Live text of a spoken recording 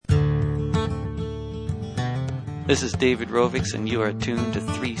This is David Rovix, and you are tuned to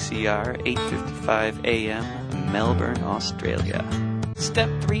 3CR 8:55 AM, Melbourne, Australia. Step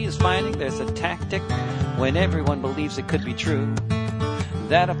 3 is finding there's a tactic when everyone believes it could be true.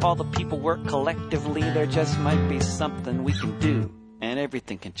 That if all the people work collectively, there just might be something we can do, and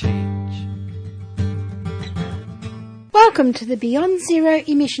everything can change. Welcome to the Beyond Zero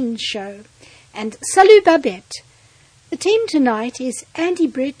Emissions Show, and salut Babette. The team tonight is Andy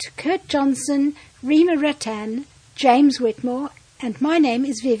Britt, Kurt Johnson, Rima Rattan, James Whitmore, and my name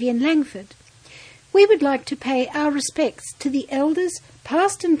is Vivian Langford. We would like to pay our respects to the elders,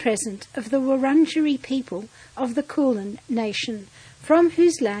 past and present, of the Wurundjeri people of the Kulin Nation, from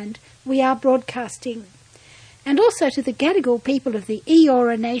whose land we are broadcasting, and also to the Gadigal people of the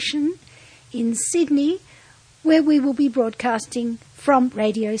Eora Nation in Sydney, where we will be broadcasting from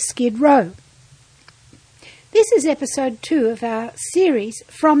Radio Skid Row. This is episode 2 of our series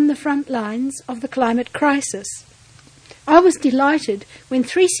From the Front Lines of the Climate Crisis. I was delighted when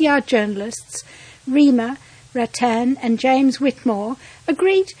 3CR journalists Rima Rattan and James Whitmore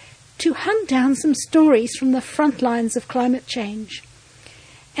agreed to hunt down some stories from the front lines of climate change,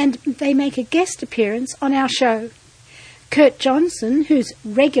 and they make a guest appearance on our show. Kurt Johnson, whose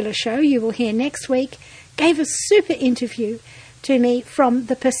regular show you will hear next week, gave a super interview to me from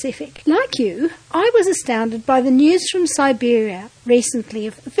the Pacific. Like you, I was astounded by the news from Siberia recently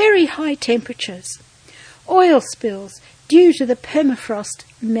of very high temperatures, oil spills due to the permafrost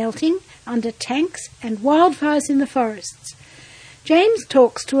melting under tanks, and wildfires in the forests. James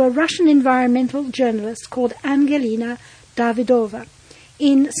talks to a Russian environmental journalist called Angelina Davidova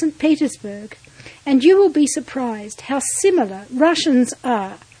in St. Petersburg, and you will be surprised how similar Russians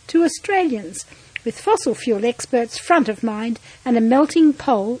are to Australians, with fossil fuel experts front of mind and a melting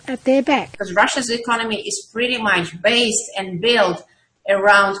pole at their back. Because Russia's economy is pretty much based and built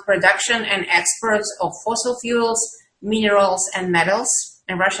around production and exports of fossil fuels, minerals, and metals.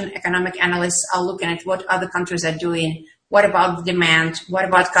 And Russian economic analysts are looking at what other countries are doing. What about the demand? What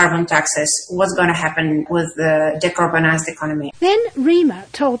about carbon taxes? What's going to happen with the decarbonized economy? Then Rima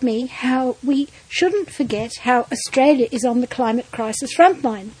told me how we shouldn't forget how Australia is on the climate crisis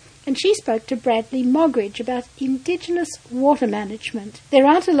frontline. And she spoke to Bradley Moggridge about Indigenous water management. There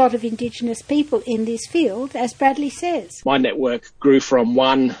aren't a lot of Indigenous people in this field, as Bradley says. My network grew from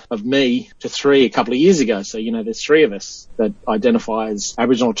one of me to 3 a couple of years ago. So, there's 3 of us that identify as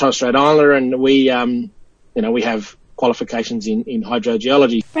Aboriginal and Torres Strait Islander, and we have qualifications in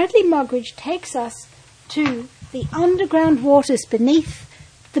hydrogeology. Bradley Moggridge takes us to the underground waters beneath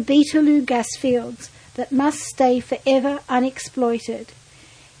the Beetaloo gas fields that must stay forever unexploited.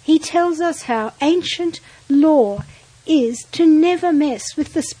 He tells us how ancient law is to never mess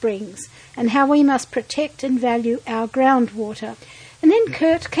with the springs and how we must protect and value our groundwater. And then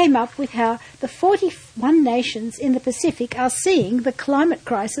Kurt came up with how the 41 nations in the Pacific are seeing the climate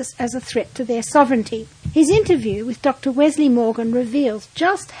crisis as a threat to their sovereignty. His interview with Dr. Wesley Morgan reveals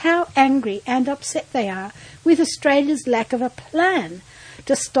just how angry and upset they are with Australia's lack of a plan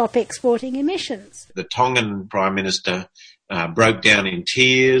to stop exporting emissions. The Tongan Prime Minister broke down in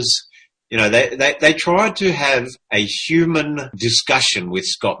tears. They tried to have a human discussion with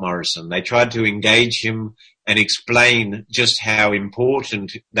Scott Morrison. They tried to engage him and explain just how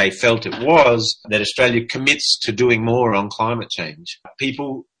important they felt it was that Australia commits to doing more on climate change.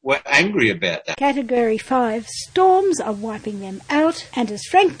 People were angry about that. Category 5 storms are wiping them out, and as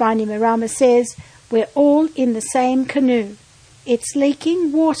Frank Bainimarama says, we're all in the same canoe. It's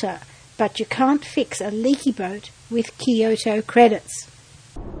leaking water, but you can't fix a leaky boat with Kyoto credits.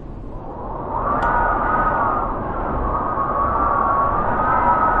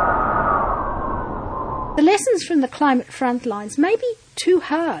 The lessons from the climate front lines may be too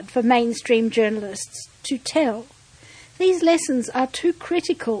hard for mainstream journalists to tell. These lessons are too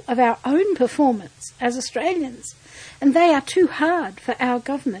critical of our own performance as Australians, and they are too hard for our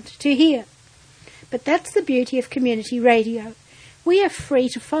government to hear. But that's the beauty of community radio. We are free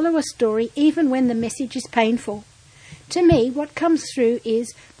to follow a story even when the message is painful. To me, what comes through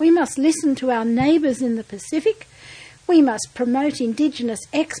is we must listen to our neighbours in the Pacific. We must promote Indigenous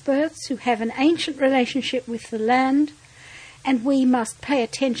experts who have an ancient relationship with the land. And we must pay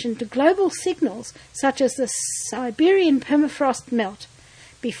attention to global signals such as the Siberian permafrost melt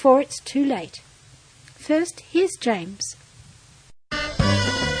before it's too late. First, here's James.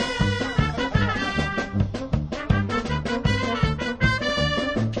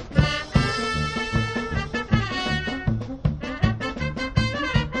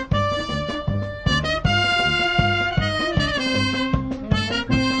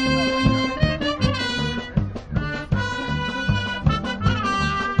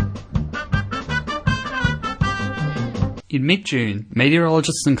 In mid-June,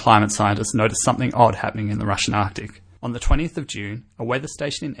 meteorologists and climate scientists noticed something odd happening in the Russian Arctic. On the 20th of June, a weather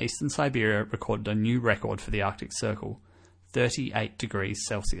station in eastern Siberia recorded a new record for the Arctic Circle, 38 degrees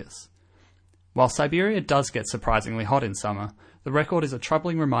Celsius. While Siberia does get surprisingly hot in summer, the record is a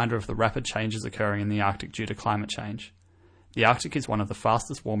troubling reminder of the rapid changes occurring in the Arctic due to climate change. The Arctic is one of the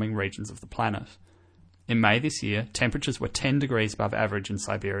fastest warming regions of the planet. In May this year, temperatures were 10 degrees above average in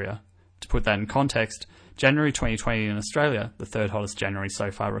Siberia. To put that in context, January 2020 in Australia, the third hottest January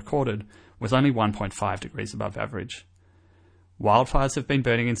so far recorded, was only 1.5 degrees above average. Wildfires have been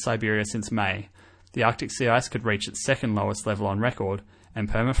burning in Siberia since May. The Arctic sea ice could reach its second lowest level on record, and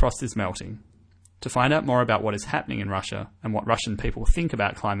permafrost is melting. To find out more about what is happening in Russia and what Russian people think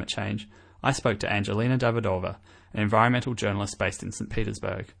about climate change, I spoke to Angelina Davidova, an environmental journalist based in St.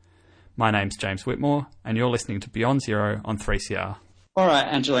 Petersburg. My name's James Whitmore, and you're listening to Beyond Zero on 3CR. All right,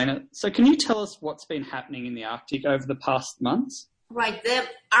 Angelina, so can you tell us what's been happening in the Arctic over the past months? Right, the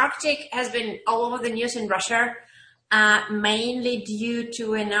Arctic has been all over the news in Russia, mainly due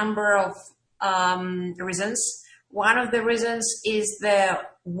to a number of reasons. One of the reasons is the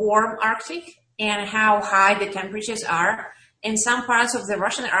warm Arctic and how high the temperatures are. In some parts of the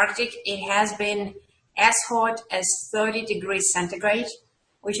Russian Arctic, it has been as hot as 30 degrees centigrade,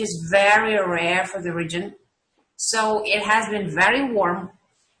 which is very rare for the region. So it has been very warm.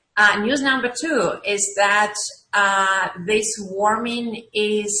 News number 2 is that this warming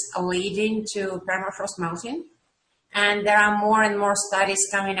is leading to permafrost melting. And there are more and more studies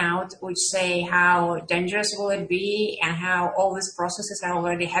coming out which say how dangerous will it be and how all these processes are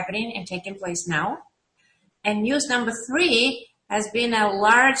already happening and taking place now. And news number 3 has been a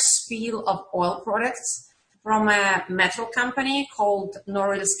large spill of oil products from a metal company called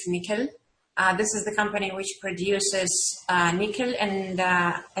Norilsk Nickel. This is the company which produces nickel and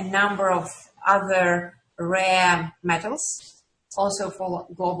a number of other rare metals, also for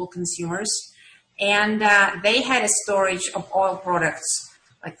global consumers. And they had a storage of oil products,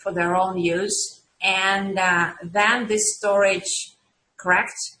 like for their own use. And then this storage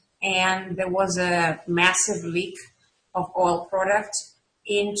cracked, and there was a massive leak of oil product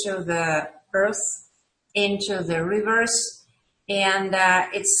into the earth, into the rivers. And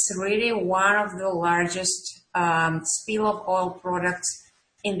it's really one of the largest spill of oil products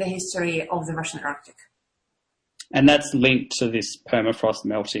in the history of the Russian Arctic. And that's linked to this permafrost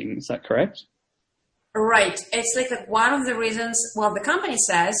melting, is that correct? Right. It's like one of the reasons, well, the company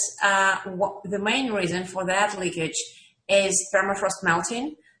says the main reason for that leakage is permafrost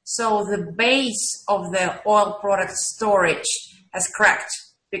melting. So the base of the oil product storage has cracked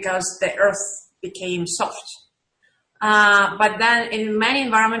because the earth became soft. But then many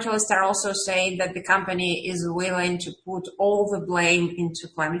environmentalists are also saying that the company is willing to put all the blame into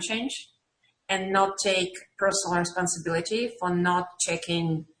climate change and not take personal responsibility for not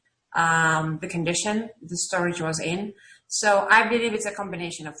checking the condition the storage was in. So I believe it's a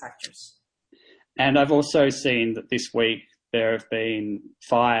combination of factors. And I've also seen that this week there have been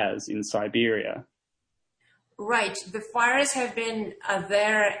fires in Siberia. Right. The fires have been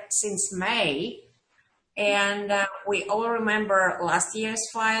there since May. And we all remember last year's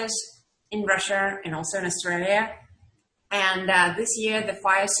fires in Russia and also in Australia. And this year, the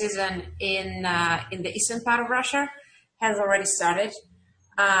fire season in the eastern part of Russia has already started.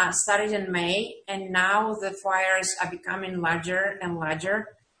 Started in May, and now the fires are becoming larger and larger.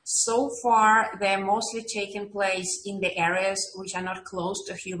 So far, they're mostly taking place in the areas which are not close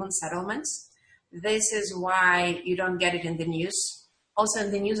to human settlements. This is why you don't get it in the news. Also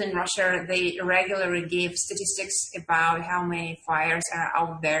in the news in Russia, they regularly give statistics about how many fires are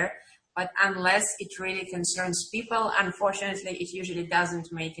out there. But unless it really concerns people, unfortunately, it usually doesn't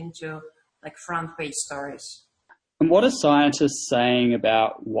make into like front page stories. And what are scientists saying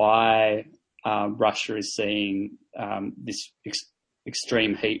about why Russia is seeing this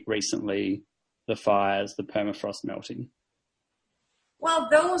extreme heat recently, the fires, the permafrost melting? Well,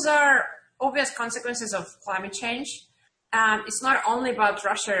 those are obvious consequences of climate change. It's not only about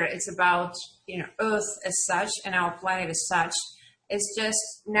Russia, it's about Earth as such and our planet as such. It's just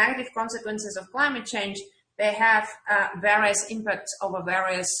negative consequences of climate change. They have various impacts over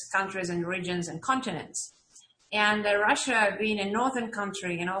various countries and regions and continents. And Russia, being a northern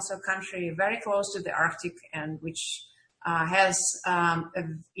country and also a country very close to the Arctic, and which has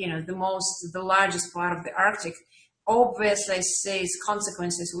the largest part of the Arctic, obviously sees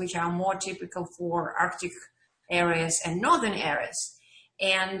consequences which are more typical for Arctic areas and northern areas.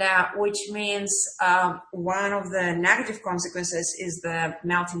 And which means one of the negative consequences is the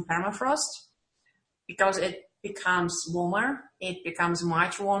melting permafrost, because it becomes warmer. It becomes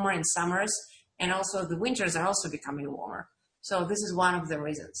much warmer in summers, and also the winters are also becoming warmer. So this is one of the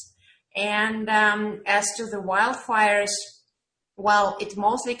reasons. And as to the wildfires, well, it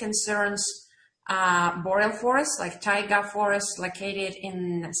mostly concerns boreal forests, like taiga forests located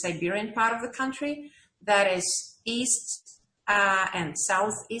in the Siberian part of the country, that is east and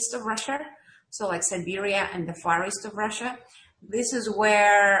southeast of Russia, so like Siberia and the far east of Russia. This is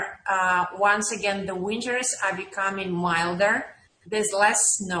where, once again, the winters are becoming milder. There's less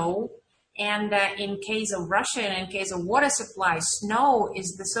snow. And in case of Russia and in case of water supply, snow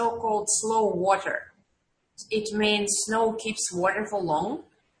is the so-called slow water. It means snow keeps water for long,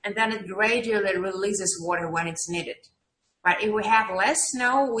 and then it gradually releases water when it's needed. But if we have less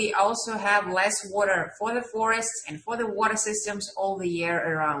snow, we also have less water for the forests and for the water systems all the year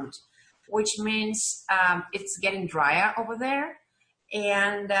around, which means it's getting drier over there,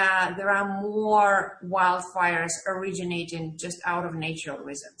 and there are more wildfires originating just out of natural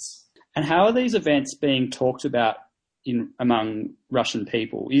reasons. And how are these events being talked about among Russian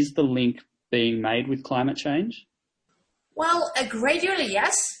people? Is the link being made with climate change? Well, gradually,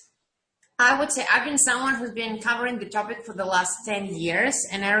 yes. I would say I've been someone who's been covering the topic for the last 10 years.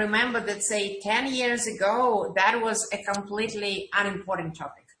 And I remember that, say, 10 years ago, that was a completely unimportant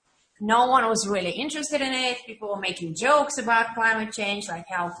topic. No one was really interested in it. People were making jokes about climate change, like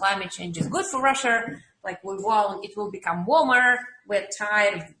how climate change is good for Russia. Like, it will become warmer. We're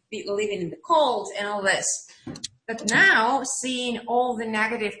tired of living in the cold and all this. But now, seeing all the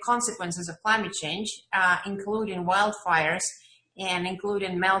negative consequences of climate change, including wildfires and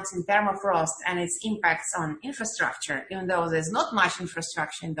including melting permafrost and its impacts on infrastructure, even though there's not much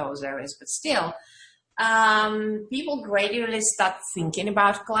infrastructure in those areas, but still, people gradually start thinking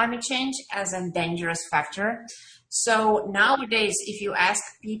about climate change as a dangerous factor. So nowadays, if you ask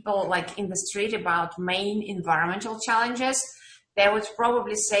people like in the street about main environmental challenges, they would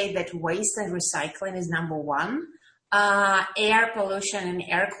probably say that waste and recycling is number one. Air pollution and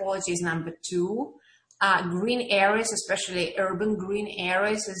air quality is number two. Green areas, especially urban green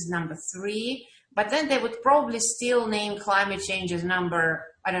areas, is number three. But then they would probably still name climate change as number,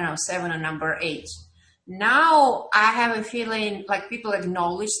 7 or number 8. Now I have a feeling like people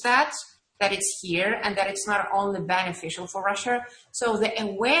acknowledge that it's here and that it's not only beneficial for Russia. So the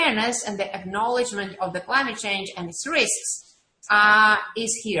awareness and the acknowledgement of the climate change and its risks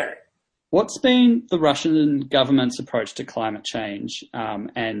is here. What's been the Russian government's approach to climate change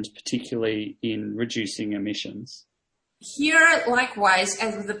and particularly in reducing emissions? Here, likewise,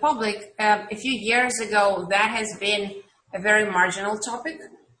 as with the public, a few years ago, that has been a very marginal topic.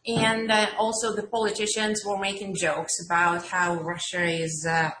 And also the politicians were making jokes about how Russia is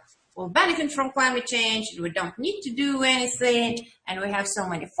will benefit from climate change. We don't need to do anything. And we have so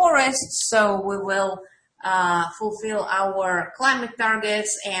many forests, so we will fulfill our climate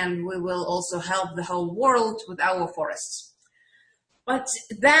targets, and we will also help the whole world with our forests. But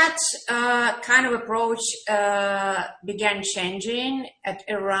that kind of approach began changing at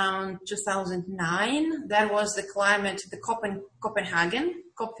around 2009. That was the Copenhagen,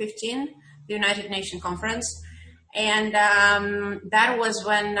 COP15, the United Nations Conference. And that was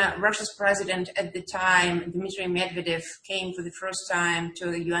when Russia's president at the time, Dmitry Medvedev, came for the first time to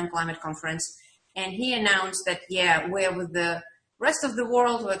the UN Climate Conference. And he announced that, we're with the rest of the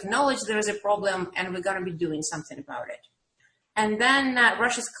world who acknowledge there is a problem and we're going to be doing something about it. And then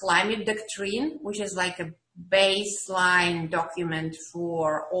Russia's climate doctrine, which is like a baseline document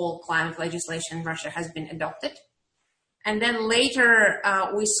for all climate legislation in Russia, has been adopted. And then later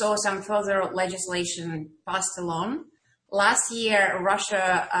we saw some further legislation passed along. Last year,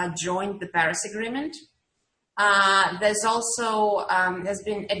 Russia joined the Paris Agreement. There's also has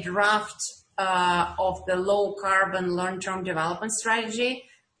been a draft of the low carbon long-term development strategy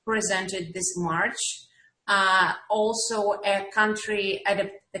presented this March. Also, a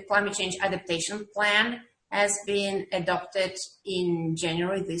the climate change adaptation plan has been adopted in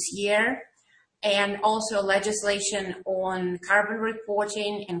January this year. And also legislation on carbon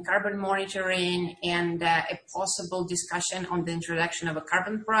reporting and carbon monitoring and a possible discussion on the introduction of a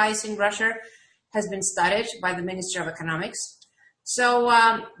carbon price in Russia has been studied by the Ministry of Economics. So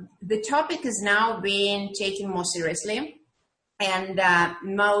the topic is now being taken more seriously. And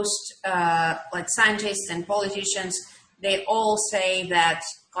most scientists and politicians, they all say that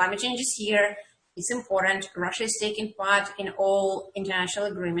climate change is here. It's important. Russia is taking part in all international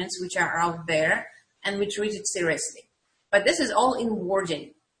agreements which are out there, and we treat it seriously. But this is all in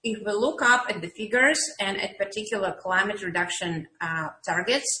wording. If we look up at the figures and at particular climate reduction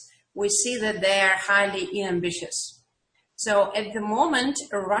targets, we see that they are highly ambitious. So at the moment,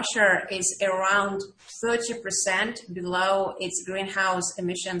 Russia is around 30% below its greenhouse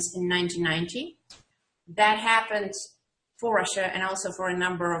emissions in 1990. That happened for Russia and also for a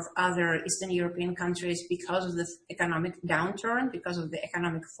number of other Eastern European countries because of the economic downturn, because of the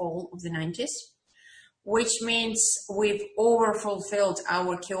economic fall of the 90s, which means we've overfulfilled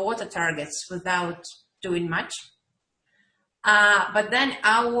our Kyoto targets without doing much. But then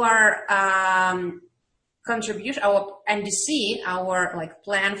our contribution, our NDC, our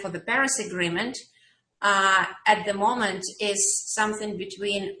plan for the Paris Agreement, at the moment is something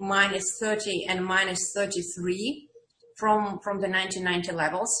between -30 and -33 from the 1990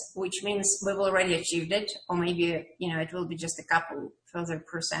 levels, which means we've already achieved it, or maybe it will be just a couple further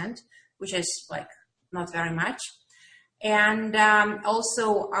percent, which is not very much. And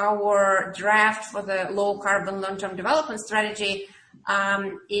also our draft for the low carbon long-term development strategy,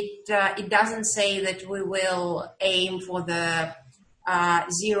 it doesn't say that we will aim for the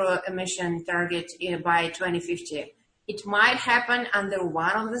zero emission target by 2050. It might happen under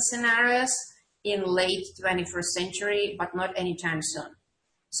one of the scenarios in late 21st century, but not anytime soon.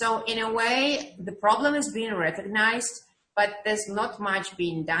 So in a way, the problem is being recognized, but there's not much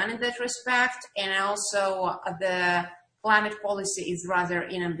being done in that respect. And also the climate policy is rather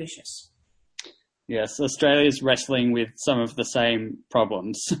unambitious. Yes, Australia is wrestling with some of the same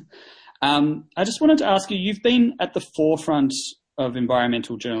problems. I just wanted to ask you, you've been at the forefront of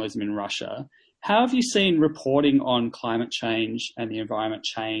environmental journalism in Russia. How have you seen reporting on climate change and the environment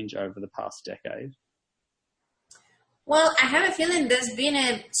change over the past decade? Well, I have a feeling there's been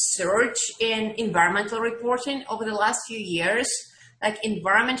a surge in environmental reporting over the last few years.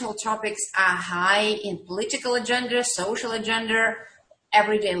 Environmental topics are high in political agenda, social agenda,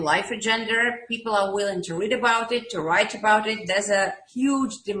 everyday life agenda. People are willing to read about it, to write about it. There's a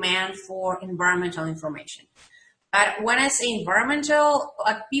huge demand for environmental information. But when I say environmental,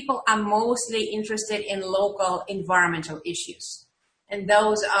 people are mostly interested in local environmental issues. And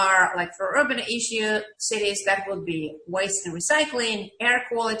those are for urban issue, cities, that would be waste and recycling, air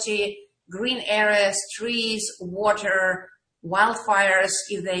quality, green areas, trees, water, wildfires,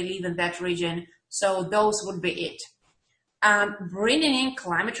 if they live in that region. So those would be it. Bringing in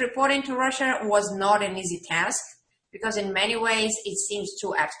climate reporting to Russia was not an easy task because in many ways it seems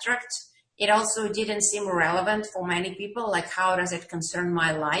too abstract. It also didn't seem relevant for many people. How does it concern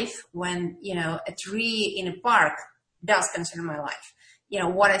my life when, a tree in a park does concern my life?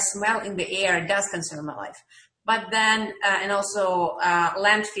 What I smell in the air does concern my life. But then, and also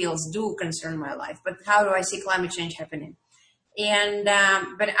landfills do concern my life. But how do I see climate change happening? And,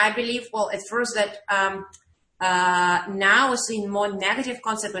 but I believe, at first that now seeing more negative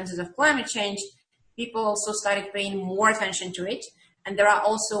consequences of climate change, people also started paying more attention to it. And there are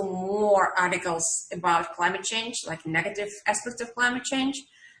also more articles about climate change, negative aspects of climate change.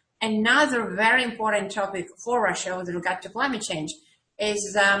 Another very important topic for Russia with regard to climate change is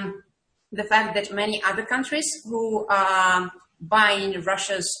the fact that many other countries who buy in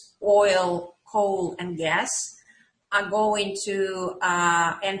Russia's oil, coal, and gas are going to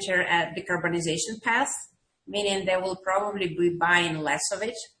enter a decarbonization path, meaning they will probably be buying less of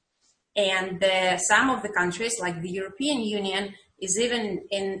it. And some of the countries, like the European Union, is even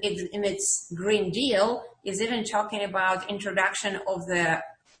in its Green Deal, is even talking about introduction of the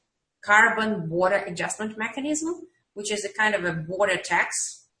carbon border adjustment mechanism, which is a kind of a border tax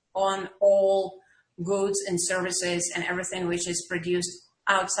on all goods and services and everything which is produced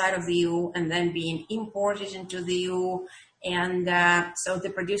outside of the EU and then being imported into the EU. And so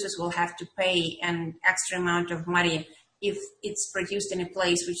the producers will have to pay an extra amount of money if it's produced in a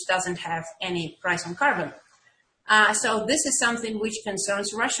place which doesn't have any price on carbon. So this is something which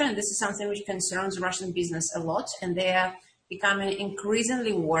concerns Russia, and this is something which concerns Russian business a lot, and they are becoming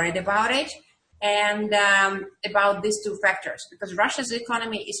increasingly worried about it and about these two factors, because Russia's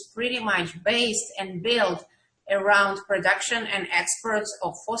economy is pretty much based and built around production and exports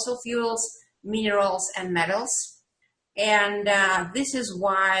of fossil fuels, minerals, and metals. And this is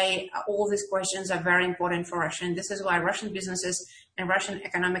why all these questions are very important for Russia. And this is why Russian businesses and Russian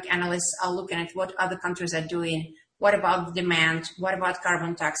economic analysts are looking at what other countries are doing. What about demand? What about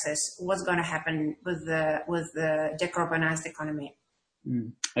carbon taxes? What's going to happen with the decarbonized economy?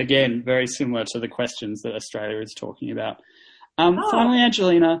 Again, very similar to the questions that Australia is talking about. Finally,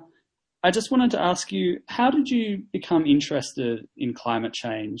 Angelina, I just wanted to ask you, how did you become interested in climate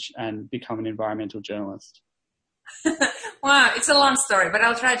change and become an environmental journalist? Wow, it's a long story, but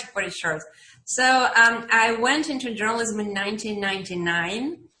I'll try to put it short. So I went into journalism in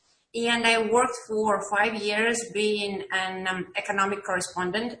 1999, and I worked for 5 years being an economic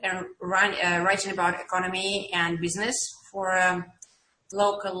correspondent and writing about economy and business for a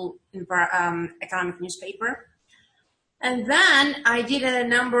local economic newspaper. And then I did a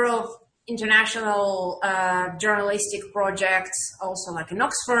number of international journalistic projects, also like in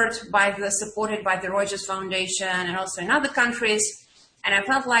Oxford, supported by the Reuters Foundation, and also in other countries. And I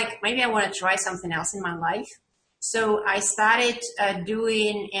felt like maybe I want to try something else in my life. So I started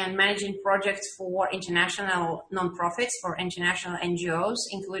doing and managing projects for international nonprofits, for international NGOs,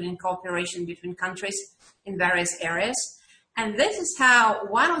 including cooperation between countries in various areas. And this is how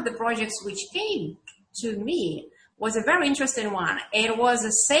one of the projects which came to me was a very interesting one. It was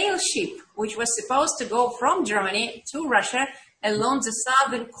a sail ship which was supposed to go from Germany to Russia along the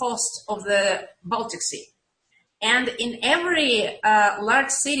southern coast of the Baltic Sea. And in every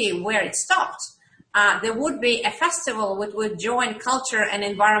large city where it stopped, there would be a festival which would join culture and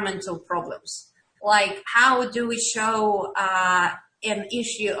environmental problems. Like, how do we show an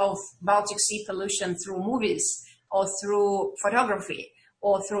issue of Baltic Sea pollution through movies or through photography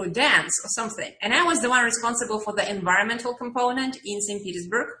or through dance or something? And I was the one responsible for the environmental component in St.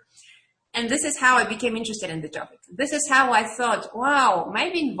 Petersburg. And this is how I became interested in the topic. This is how I thought, wow,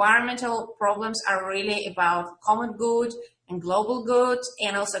 maybe environmental problems are really about common good and global good,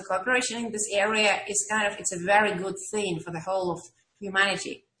 and also cooperation in this area is it's a very good thing for the whole of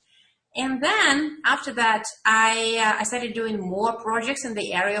humanity. And then after that, I started doing more projects in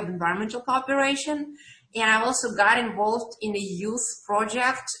the area of environmental cooperation. And I also got involved in a youth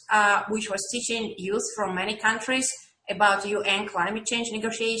project, which was teaching youth from many countries about UN climate change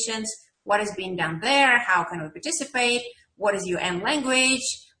negotiations, what is being done there, how can we participate, what is UN language,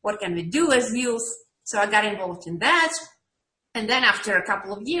 what can we do as youth. So I got involved in that. And then after a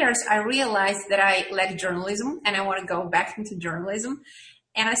couple of years, I realized that I like journalism and I want to go back into journalism.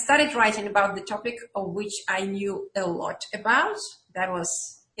 And I started writing about the topic of which I knew a lot about. That was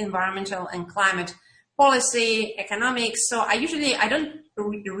environmental and climate policy, economics. So I don't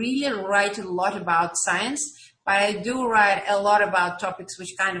really write a lot about science, but I do write a lot about topics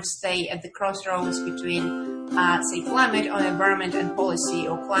which kind of stay at the crossroads between, say, climate or environment and policy,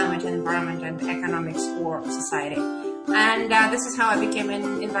 or climate and environment and economics or society. And this is how I became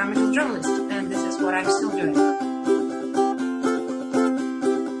an environmental journalist, and this is what I'm still doing.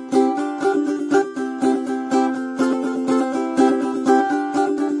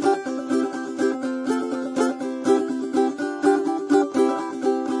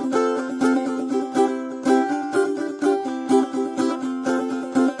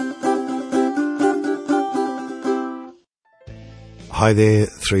 Hi there,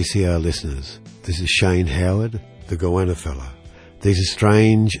 3CR listeners. This is Shane Howard, the Goanna fella. These are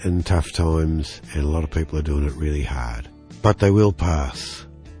strange and tough times, and a lot of people are doing it really hard. But they will pass.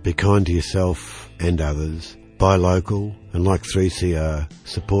 Be kind to yourself and others. Buy local, and like 3CR,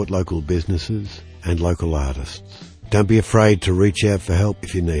 support local businesses and local artists. Don't be afraid to reach out for help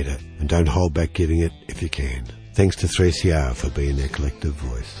if you need it, and don't hold back giving it if you can. Thanks to 3CR for being their collective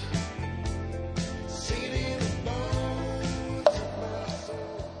voice.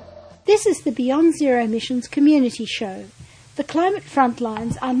 This is the Beyond Zero Emissions Community Show. The climate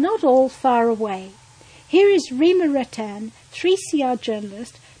frontlines are not all far away. Here is Rima Rattan, 3CR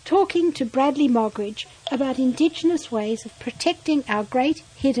journalist, talking to Bradley Moggridge about Indigenous ways of protecting our great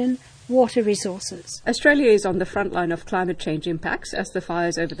hidden water resources. Australia is on the front line of climate change impacts, as the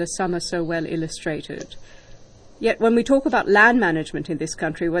fires over the summer so well illustrated. Yet when we talk about land management in this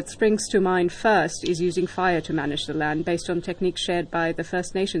country, what springs to mind first is using fire to manage the land based on techniques shared by the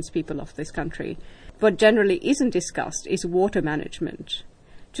First Nations people of this country. What generally isn't discussed is water management.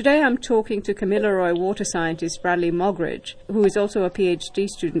 Today I'm talking to Kamilaroi water scientist Bradley Moggridge, who is also a PhD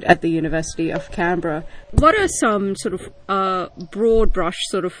student at the University of Canberra. What are some sort of broad brush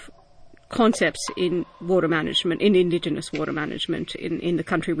sort of concepts in water management, in Indigenous water management in the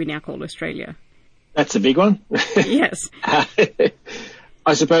country we now call Australia? That's a big one. Yes.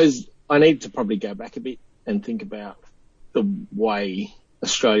 I suppose I need to probably go back a bit and think about the way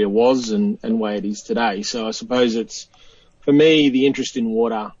Australia was and way it is today. So I suppose it's, for me, the interest in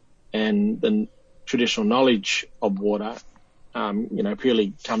water and the traditional knowledge of water,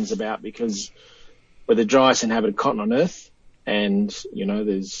 purely comes about because we're the driest inhabited continent on Earth, and,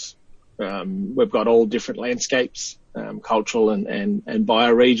 there's, we've got all different landscapes, cultural and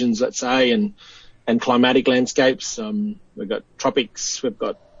bioregions, let's say, and climatic landscapes. We've got tropics, we've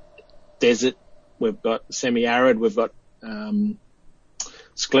got desert, we've got semi-arid, we've got wet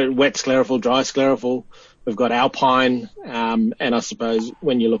sclerophyll, dry sclerophyll, we've got alpine, and I suppose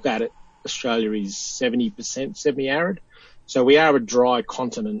when you look at it, Australia is 70% semi-arid. So we are a dry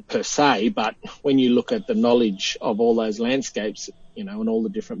continent per se, but when you look at the knowledge of all those landscapes, and all the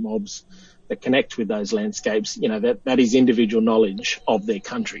different mobs that connect with those landscapes, that is individual knowledge of their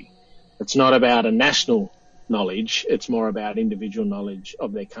country. It's not about a national knowledge. It's more about individual knowledge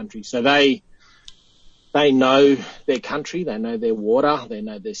of their country. So they know their country, they know their water, they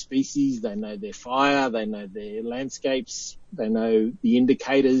know their species, they know their fire, they know their landscapes, they know the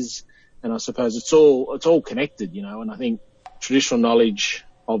indicators, and I suppose it's all connected, and I think traditional knowledge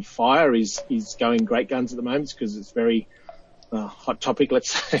of fire is going great guns at the moment because it's very hot topic,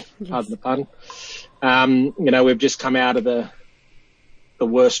 let's say, pardon the pun. We've just come out of the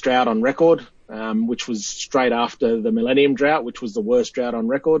worst drought on record, which was straight after the Millennium Drought, which was the worst drought on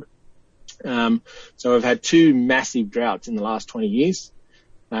record. So we've had two massive droughts in the last 20 years.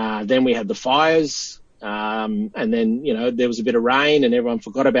 Then we had the fires, and then, there was a bit of rain and everyone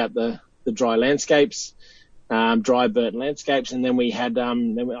forgot about the dry landscapes, dry burnt landscapes. And then we had,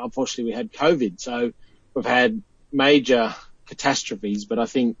 unfortunately we had COVID. So we've had major catastrophes, but I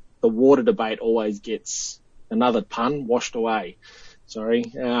think the water debate always gets, another pun, washed away. Sorry.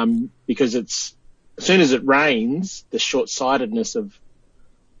 Because as soon as it rains, the short-sightedness of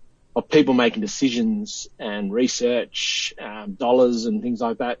people making decisions and research, dollars and things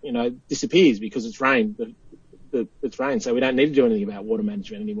like that, disappears because it's rain. It's rain, so we don't need to do anything about water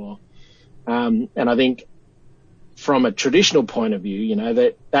management anymore. And I think from a traditional point of view,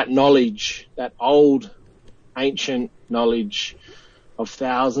 that knowledge, that old, ancient knowledge of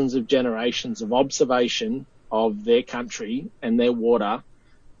thousands of generations of observation of their country and their water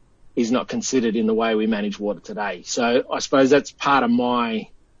is not considered in the way we manage water today. So I suppose that's part of my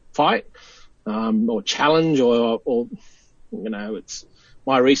fight, or challenge, or it's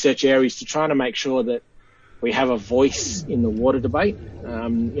my research area is to try to make sure that we have a voice in the water debate.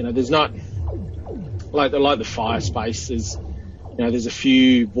 There's not like the fire space. There's a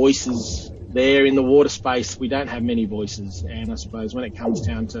few voices there in the water space. We don't have many voices, and I suppose when it comes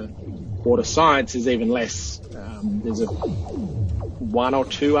down to water science, there's even less. There's one or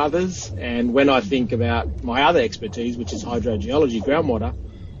two others, and when I think about my other expertise, which is hydrogeology, groundwater,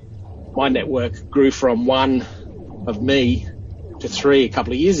 my network grew from one of me to three a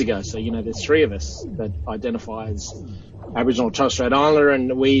couple of years ago. So, there's three of us that identify as Aboriginal and Torres Strait Islander,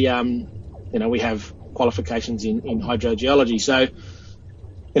 and we have qualifications in hydrogeology. So,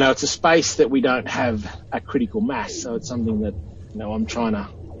 it's a space that we don't have a critical mass. So it's something that, I'm trying to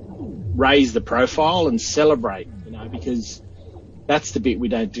raise the profile and celebrate, because that's the bit we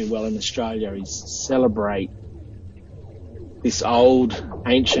don't do well in Australia, is celebrate this old,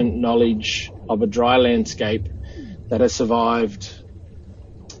 ancient knowledge of a dry landscape that has survived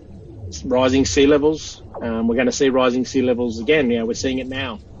rising sea levels. We're going to see rising sea levels again. We're seeing it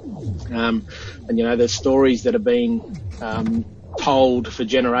now. And there's stories that are being told for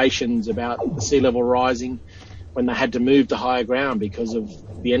generations about the sea level rising when they had to move to higher ground because of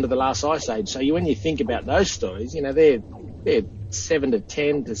the end of the last ice age. So when you think about those stories, they're 7 to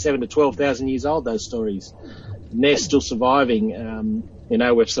 10 to 7 to 12,000 years old, those stories. And they're still surviving.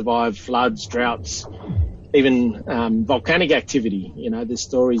 We've survived floods, droughts, even volcanic activity. There's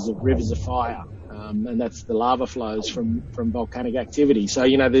stories of rivers of fire, and that's the lava flows from volcanic activity. So,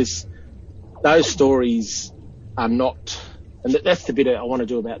 there's those stories are not, and that's the bit I want to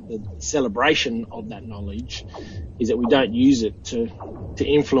do about the celebration of that knowledge, is that we don't use it to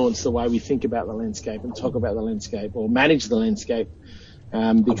influence the way we think about the landscape and talk about the landscape or manage the landscape,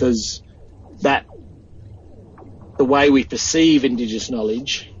 because the way we perceive Indigenous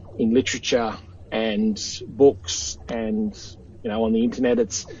knowledge in literature and books and, on the internet,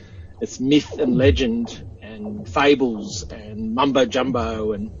 it's myth and legend and fables and mumbo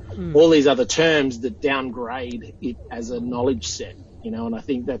jumbo and all these other terms that downgrade it as a knowledge set, and I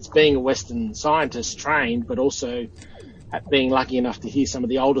think that's being a Western scientist trained, but also at being lucky enough to hear some of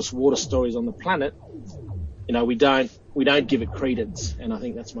the oldest water stories on the planet. We don't give it credence, and I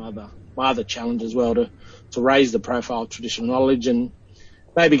think that's my other challenge as well, to raise the profile of traditional knowledge and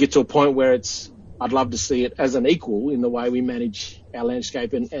maybe get to a point where I'd love to see it as an equal in the way we manage our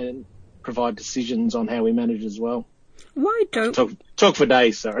landscape and provide decisions on how we manage it as well. Why don't... Talk for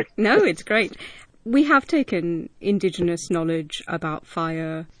days, sorry. No, it's great. We have taken Indigenous knowledge about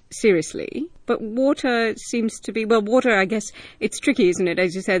fire seriously, but water seems to be... Well, water, I guess, it's tricky, isn't it?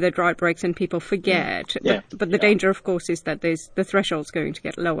 As you say, the drought breaks and people forget. Yeah. But the danger, of course, is that the threshold's going to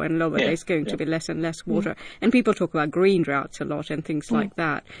get lower and lower. There's going to be less and less water. And people talk about green droughts a lot and things like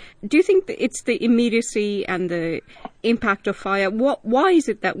that. Do you think that it's the immediacy and the impact of fire? Why is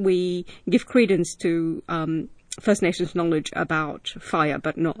it that we give credence to First Nations knowledge about fire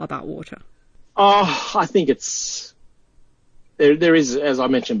but not about water? I think there is, as I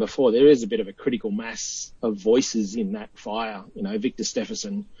mentioned before, there is a bit of a critical mass of voices in that fire. Victor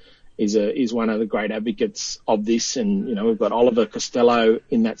Steffensen is one of the great advocates of this. And, we've got Oliver Costello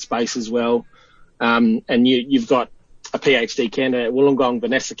in that space as well. And you've got a PhD candidate at Wollongong,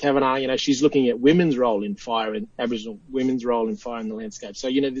 Vanessa Kavanagh. She's looking at women's role in fire and Aboriginal women's role in fire in the landscape. So,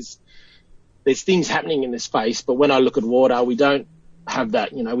 there's things happening in this space. But when I look at water, we don't have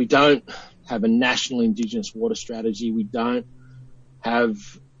that. We don't have a national Indigenous water strategy. We don't have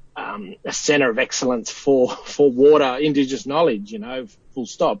a centre of excellence for water, Indigenous knowledge, full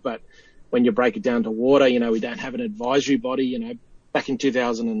stop. But when you break it down to water, we don't have an advisory body. Back in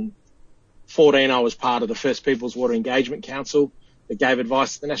 2014, I was part of the First Peoples Water Engagement Council that gave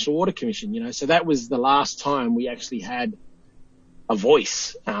advice to the National Water Commission, so that was the last time we actually had a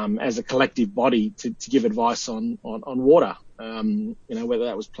voice as a collective body to give advice on water, whether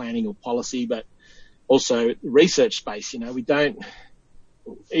that was planning or policy, but also research space. We don't,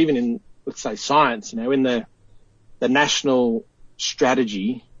 even in, let's say, science, in the national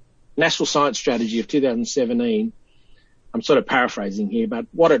science strategy of 2017, I'm sort of paraphrasing here, but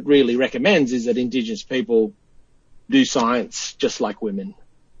what it really recommends is that Indigenous people do science just like women.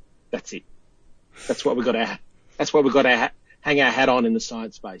 That's it. That's what we've got to hang our hat on in the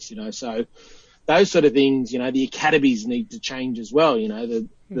science space, So those sort of things, the academies need to change as well. The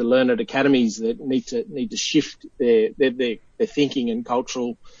learned academies that need to shift their thinking and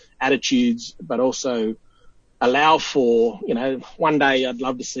cultural attitudes, but also allow for, one day I'd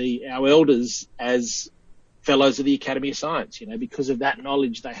love to see our elders as fellows of the Academy of Science, because of that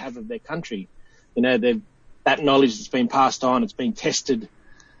knowledge they have of their country. That knowledge that's been passed on, it's been tested.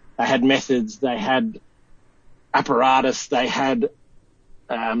 They had methods, they had apparatus, they had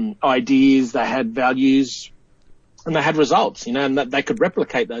ideas, they had values, and they had results, and that they could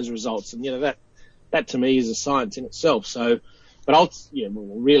replicate those results. And, that to me is a science in itself. So, but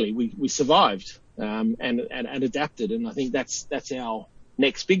really, we survived, and adapted. And I think that's our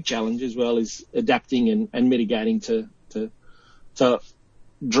next big challenge as well, is adapting and mitigating to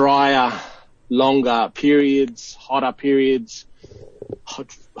drier, longer periods, hotter periods,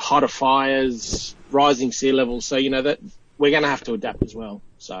 hotter fires, rising sea levels. So, that we're going to have to adapt as well.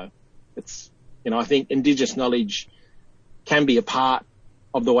 So it's, I think Indigenous knowledge can be a part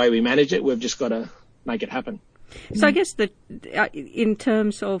of the way we manage it. We've just got to make it happen. So I guess that in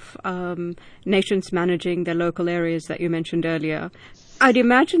terms of nations managing their local areas that you mentioned earlier, I'd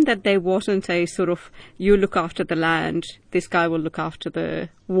imagine that there wasn't a sort of, you look after the land, this guy will look after the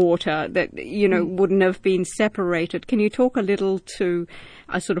water, that, wouldn't have been separated. Can you talk a little to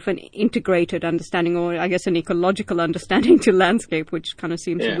a sort of an integrated understanding, or I guess an ecological understanding to landscape, which kind of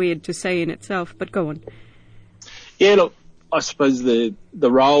seems weird to say in itself, but go on. Yeah, look, I suppose the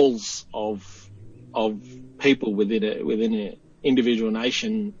roles of people within an individual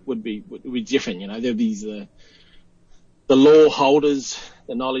nation would be different. There'd be the law holders,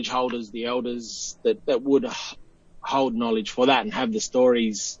 the knowledge holders, the elders that would hold knowledge for that and have the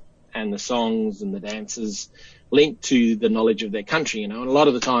stories and the songs and the dances linked to the knowledge of their country. And a lot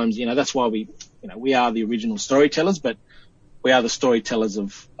of the times, that's why we are the original storytellers, but we are the storytellers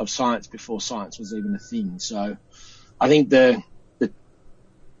of science before science was even a thing. So I think the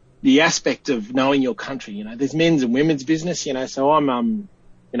aspect of knowing your country, there's men's and women's business, so I'm,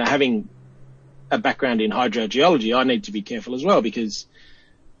 having a background in hydrogeology, I need to be careful as well, because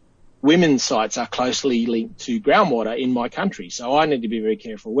women's sites are closely linked to groundwater in my country. So I need to be very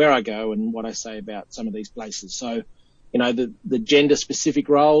careful where I go and what I say about some of these places. So, the gender specific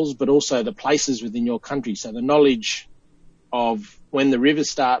roles, but also the places within your country. So the knowledge of when the rivers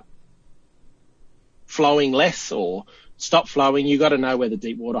start flowing less or stop flowing, you got to know where the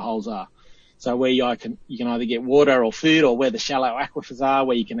deep water holes are. So where you can either get water or food, or where the shallow aquifers are,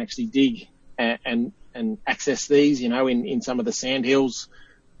 where you can actually dig and access these, in some of the sand hills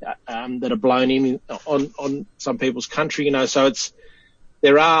that are blown in on some people's country, So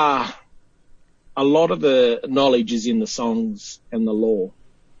there are a lot of the knowledge is in the songs and the law,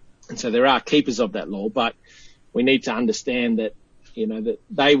 and so there are keepers of that law. But we need to understand that that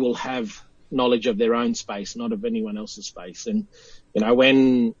they will have knowledge of their own space, not of anyone else's space. And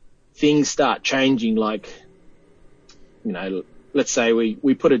when things start changing, like let's say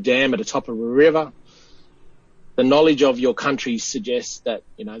we put a dam at the top of a river, the knowledge of your country suggests that,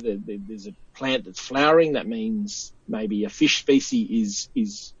 there's a plant that's flowering. That means maybe a fish species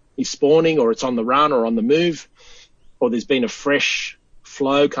is spawning, or it's on the run or on the move, or there's been a fresh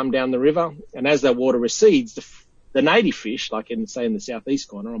flow come down the river. And as that water recedes, the native fish, like in the southeast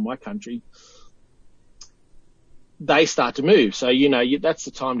corner on my country, they start to move. So, that's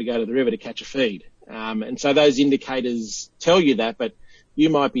the time to go to the river to catch a feed. And so those indicators tell you that, but you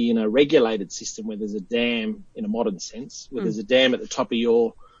might be in a regulated system where there's a dam in a modern sense, where there's a dam at the top of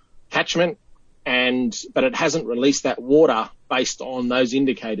your catchment, but it hasn't released that water based on those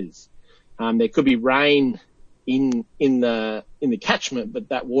indicators. There could be rain in the catchment, but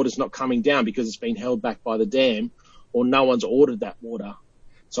that water's not coming down because it's been held back by the dam, or no one's ordered that water.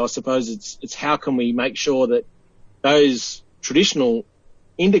 So I suppose it's how can we make sure that those traditional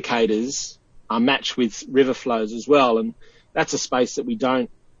indicators are matched with river flows as well, and that's a space that we don't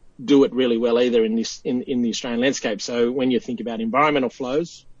do it really well either in the Australian landscape. So when you think about environmental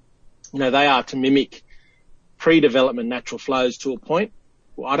flows, they are to mimic pre-development natural flows to a point.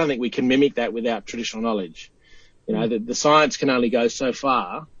 Well, I don't think we can mimic that without traditional knowledge. The science can only go so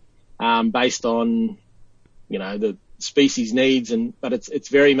far, based on, the species needs, but it's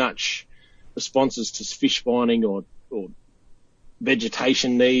very much responses to fish spawning or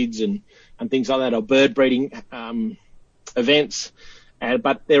vegetation needs and things like that, or bird breeding, events.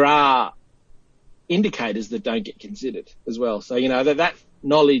 But there are indicators that don't get considered as well. So, that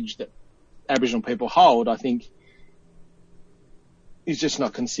knowledge that Aboriginal people hold, I think, is just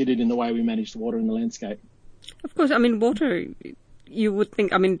not considered in the way we manage the water in the landscape. Of course, water, you would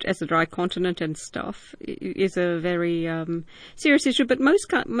think, as a dry continent and stuff, is a very serious issue. But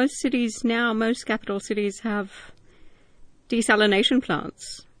most cities now, most capital cities have desalination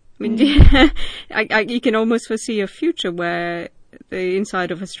plants. You can almost foresee a future where the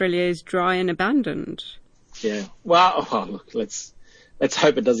inside of Australia is dry and abandoned. Yeah. Well, look, let's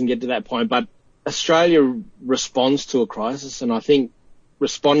hope it doesn't get to that point. But Australia responds to a crisis, and I think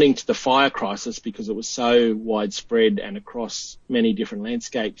responding to the fire crisis, because it was so widespread and across many different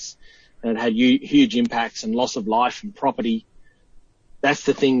landscapes, and it had huge impacts and loss of life and property, that's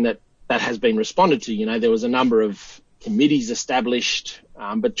the thing that has been responded to. There was a number of committees established,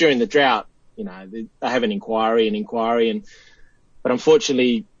 but during the drought, they have an inquiry, but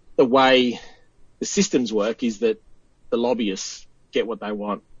unfortunately the way the systems work is that the lobbyists get what they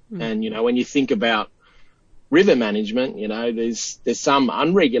want. And, when you think about river management, there's some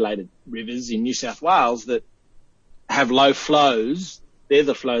unregulated rivers in New South Wales that have low flows. They're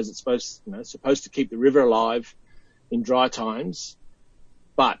the flows that's supposed to keep the river alive in dry times.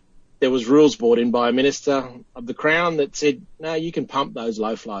 But there was rules brought in by a minister of the Crown that said, no, you can pump those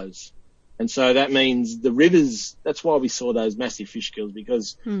low flows. And so that means the rivers, that's why we saw those massive fish kills,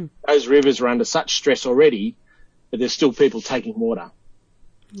 because those rivers were under such stress already that there's still people taking water.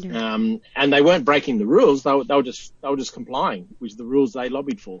 Yeah. And they weren't breaking the rules. They were just complying with the rules they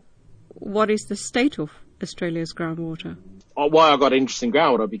lobbied for. What is the state of Australia's groundwater? Why I got interested in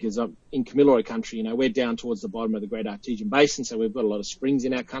groundwater, because I'm in Kamilaroi country, we're down towards the bottom of the Great Artesian Basin, so we've got a lot of springs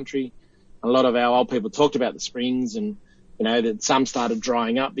in our country. A lot of our old people talked about the springs, and, that some started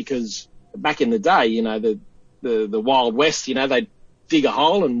drying up because back in the day, the Wild West, they'd dig a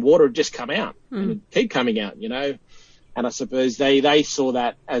hole and water would just come out and it'd keep coming out, And I suppose they saw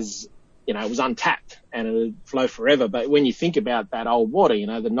that as, it was untapped and it would flow forever. But when you think about that old water,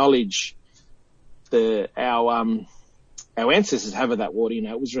 the knowledge our ancestors have of that water,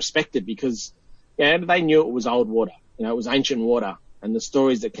 it was respected because, they knew it was old water, it was ancient water, and the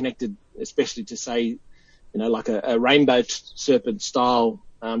stories that connected, especially to say, like a rainbow serpent style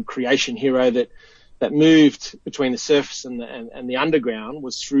creation hero that moved between the surface and the underground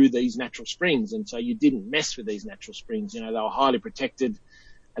was through these natural springs. And so you didn't mess with these natural springs. They were highly protected,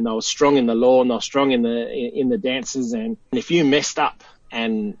 and they were strong in the law, and they were strong in the dances. And if you messed up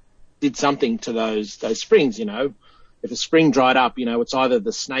and did something to those springs, if a spring dried up, it's either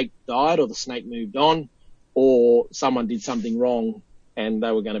the snake died or the snake moved on, or someone did something wrong and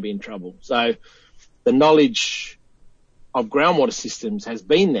they were going to be in trouble. So the knowledge of groundwater systems has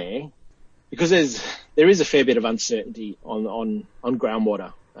been there, because there is a fair bit of uncertainty on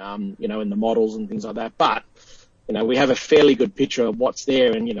groundwater, in the models and things like that. But, we have a fairly good picture of what's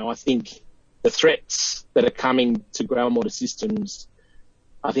there. And, I think the threats that are coming to groundwater systems,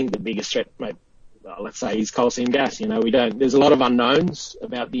 I think the biggest threat, let's say, is coal seam gas. There's a lot of unknowns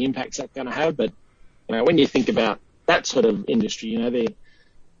about the impacts that's going to have. But, when you think about that sort of industry,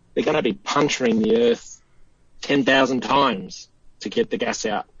 they're going to be puncturing the earth 10,000 times to get the gas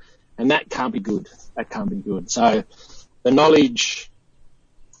out. And that can't be good. So the knowledge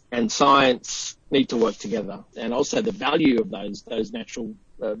and science need to work together, and also the value of those natural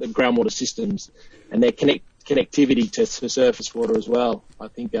the groundwater systems and their connectivity to surface water as well. I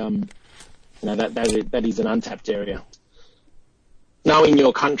think that is an untapped area. Knowing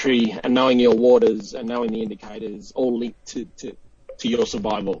your country and knowing your waters and knowing the indicators all linked to your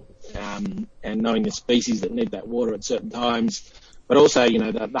survival, and knowing the species that need that water at certain times. But also,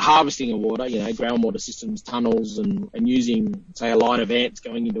 the harvesting of water, groundwater systems, tunnels, and using, say, a line of ants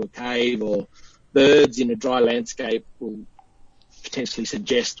going into a cave, or birds in a dry landscape will potentially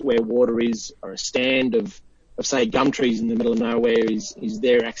suggest where water is, or a stand of say gum trees in the middle of nowhere is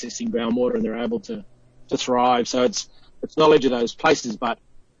there accessing groundwater and they're able to thrive. So it's knowledge of those places. But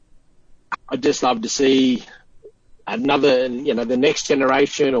I'd just love to see another, the next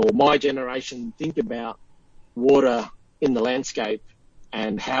generation or my generation think about water in the landscape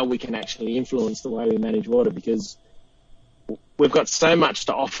and how we can actually influence the way we manage water, because we've got so much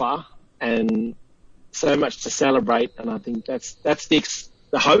to offer and so much to celebrate. And I think that's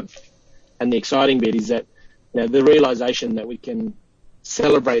the hope and the exciting bit is that, the realization that we can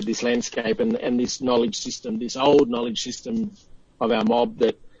celebrate this landscape and this knowledge system, this old knowledge system of our mob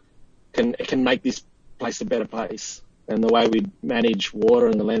that can make this place a better place. And the way we manage water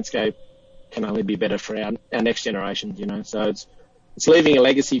and the landscape can only be better for our next generations, So it's leaving a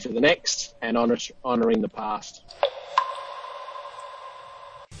legacy for the next and honouring the past.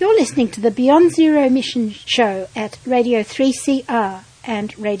 You're listening to the Beyond Zero Emission show at Radio 3CR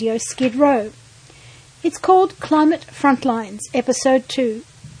and Radio Skid Row. It's called Climate Frontlines, Episode 2.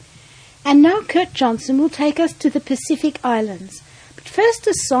 And now Kurt Johnson will take us to the Pacific Islands. But first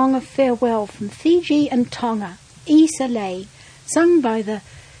a song of farewell from Fiji and Tonga, Isa Lei, sung by the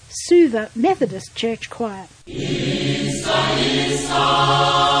Suva Methodist Church Choir. Isa, Isa,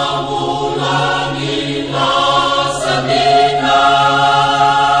 Mulanila, Sabina.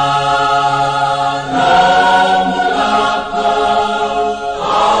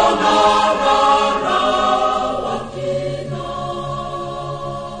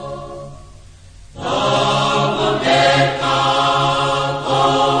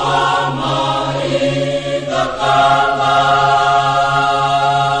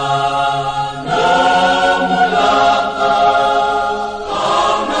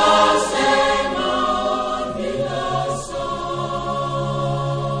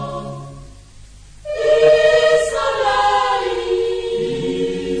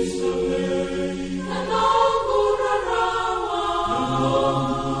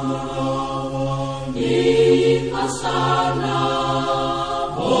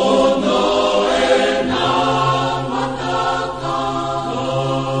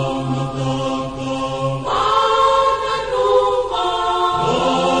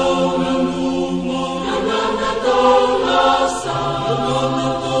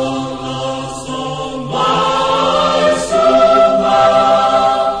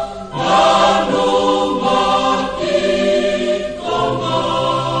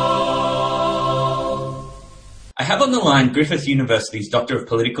 Griffith University's Doctor of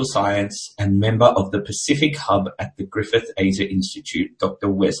Political Science and member of the Pacific Hub at the Griffith Asia Institute, Dr.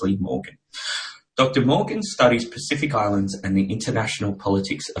 Wesley Morgan. Dr. Morgan studies Pacific Islands and the international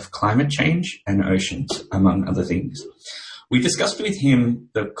politics of climate change and oceans, among other things. We discussed with him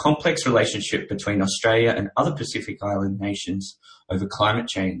the complex relationship between Australia and other Pacific Island nations over climate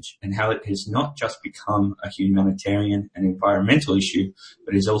change and how it has not just become a humanitarian and environmental issue,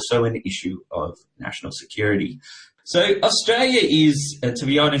 but is also an issue of national security. So Australia is, to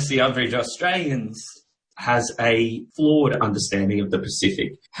be honest, the average Australian has a flawed understanding of the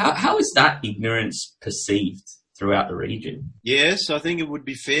Pacific. How is that ignorance perceived throughout the region? Yes, I think it would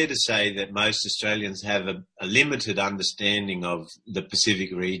be fair to say that most Australians have a limited understanding of the Pacific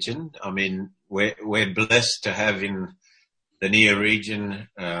region. I mean, we're blessed to have in the near region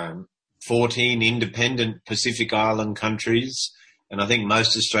 14 independent Pacific Island countries. And I think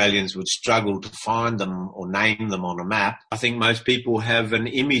most Australians would struggle to find them or name them on a map. I think most people have an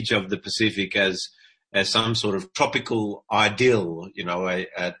image of the Pacific as some sort of tropical idyll,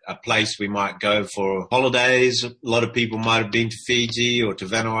 a place we might go for holidays. A lot of people might have been to Fiji or to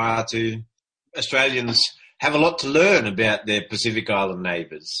Vanuatu. Australians have a lot to learn about their Pacific Island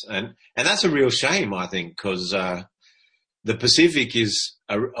neighbours. And that's a real shame, I think, because the Pacific is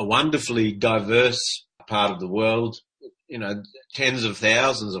a wonderfully diverse part of the world. Tens of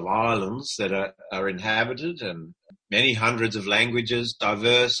thousands of islands that are inhabited and many hundreds of languages,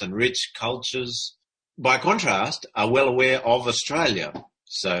 diverse and rich cultures, by contrast, are well aware of Australia.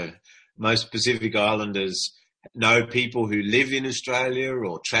 So most Pacific Islanders know people who live in Australia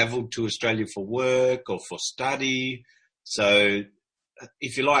or travel to Australia for work or for study. So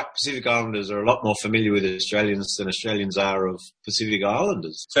if you like, Pacific Islanders are a lot more familiar with Australians than Australians are of Pacific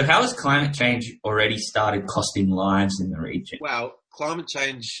Islanders. So how has climate change already started costing lives in the region? Well, climate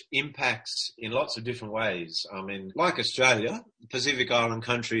change impacts in lots of different ways. I mean, like Australia, Pacific Island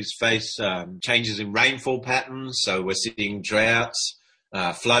countries face changes in rainfall patterns. So we're seeing droughts,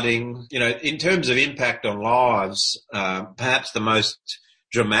 flooding. In terms of impact on lives, perhaps the most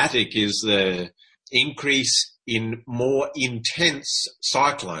dramatic is the increase in more intense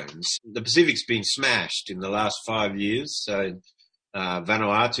cyclones. The Pacific's been smashed in the last 5 years. So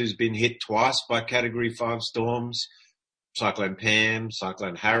Vanuatu's been hit twice by Category 5 storms. Cyclone Pam,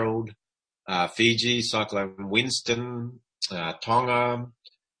 Cyclone Harold, Fiji, Cyclone Winston, Tonga.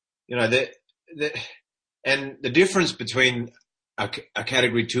 You know, and the difference between a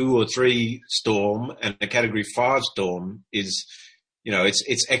Category 2 or 3 storm and a Category 5 storm is, you know,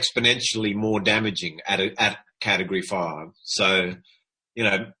 it's exponentially more damaging at Category 5. So, you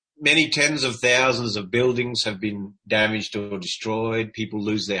know, many tens of thousands of buildings have been damaged or destroyed. People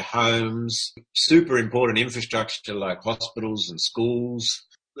lose their homes. Super important infrastructure like hospitals and schools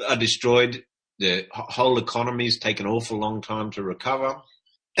are destroyed. The whole economy's taken an awful long time to recover.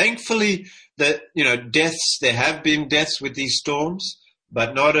 Thankfully, there have been deaths with these storms,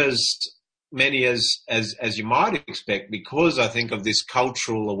 but not as many as you might expect, because I think of this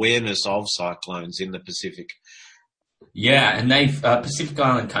cultural awareness of cyclones in the Pacific. Yeah, and Pacific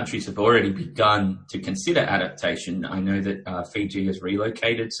Island countries have already begun to consider adaptation. I know that Fiji has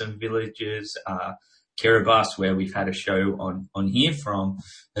relocated some villages. Kiribati, where we've had a show on here from,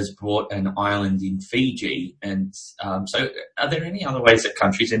 has brought an island in Fiji. And so are there any other ways that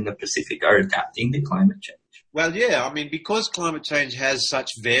countries in the Pacific are adapting to climate change? Well, yeah, I mean, because climate change has such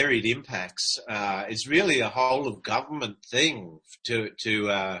varied impacts, it's really a whole of government thing to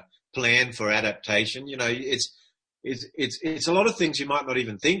plan for adaptation. You know, it's a lot of things you might not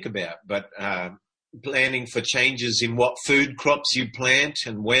even think about, but planning for changes in what food crops you plant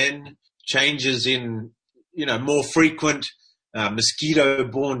and when, changes in, you know, more frequent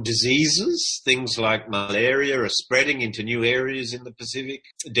mosquito-borne diseases, things like malaria are spreading into new areas in the Pacific,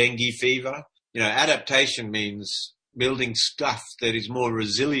 dengue fever. You know, adaptation means building stuff that is more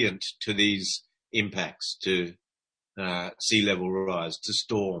resilient to these impacts, to sea level rise, to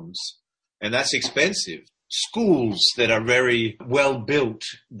storms. And that's expensive. Schools that are very well built,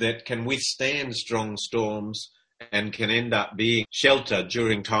 that can withstand strong storms and can end up being shelter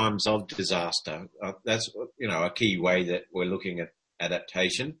during times of disaster. That's, you know, a key way that we're looking at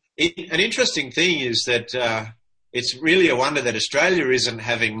adaptation. An interesting thing is that it's really a wonder that Australia isn't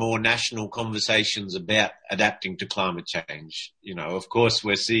having more national conversations about adapting to climate change. You know, of course,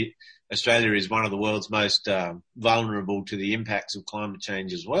 Australia is one of the world's most vulnerable to the impacts of climate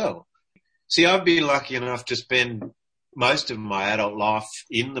change as well. See, I've been lucky enough to spend most of my adult life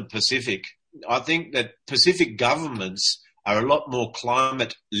in the Pacific. I think that Pacific governments are a lot more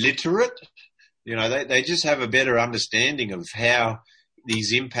climate literate. You know, they just have a better understanding of how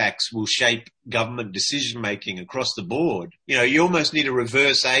these impacts will shape government decision-making across the board. You know, you almost need a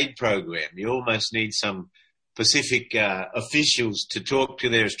reverse aid program. You almost need some Pacific officials to talk to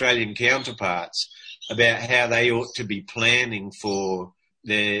their Australian counterparts about how they ought to be planning for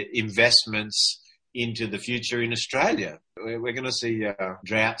their investments into the future in Australia. We're going to see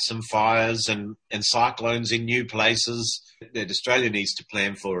droughts and fires and cyclones in new places that Australia needs to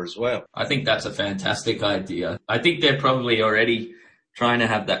plan for as well. I think that's a fantastic idea. I think they're probably already trying to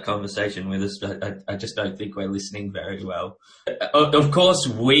have that conversation with us, but I just don't think we're listening very well. Of course,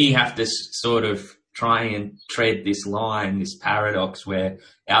 we have to sort of try and tread this line, this paradox where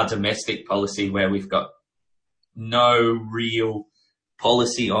our domestic policy, where we've got no real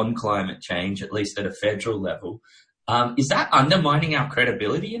policy on climate change, at least at a federal level, is that undermining our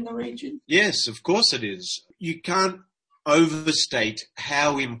credibility in the region? Yes, of course it is. You can't overstate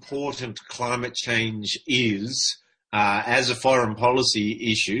how important climate change is as a foreign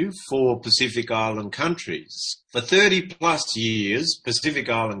policy issue for Pacific Island countries. For 30 plus years, Pacific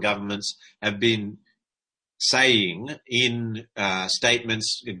Island governments have been saying in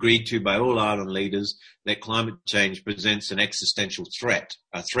statements agreed to by all island leaders that climate change presents an existential threat,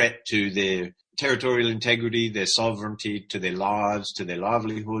 a threat to their territorial integrity, their sovereignty, to their lives, to their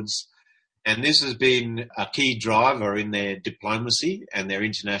livelihoods. And this has been a key driver in their diplomacy and their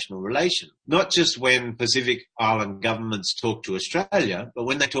international relations. Not just when Pacific Island governments talk to Australia, but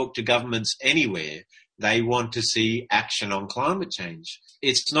when they talk to governments anywhere, they want to see action on climate change.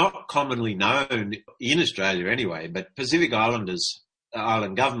 It's not commonly known in Australia anyway, but Pacific Island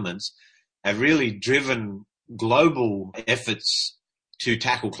governments have really driven global efforts to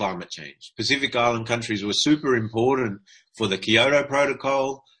tackle climate change. Pacific Island countries were super important for the Kyoto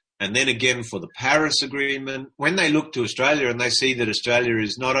Protocol and then again for the Paris Agreement. When they look to Australia and they see that Australia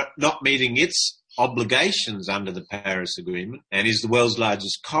is not meeting its obligations under the Paris Agreement and is the world's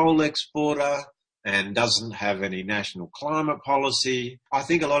largest coal exporter and doesn't have any national climate policy, I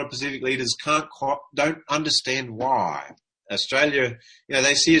think a lot of Pacific leaders don't understand why. Australia, you know,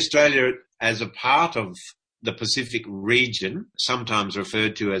 they see Australia as a part of the Pacific region, sometimes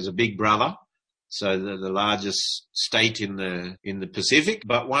referred to as a big brother, so the largest state in the Pacific,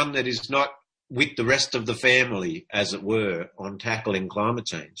 but one that is not with the rest of the family, as it were, on tackling climate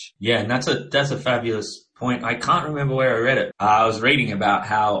change. Yeah, and that's a fabulous point. I can't remember where I read it. I was reading about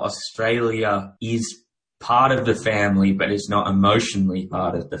how Australia is part of the family, but is not emotionally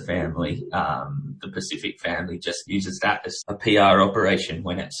part of the family. The Pacific family just uses that as a PR operation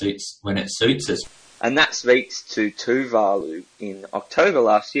when it suits us. And that speaks to Tuvalu in October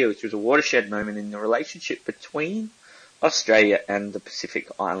last year, which was a watershed moment in the relationship between Australia and the Pacific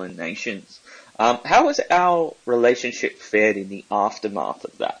Island nations. How has our relationship fared in the aftermath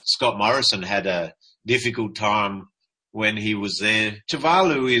of that? Scott Morrison had a difficult time when he was there.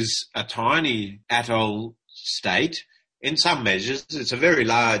 Tuvalu is a tiny atoll state. In some measures, it's a very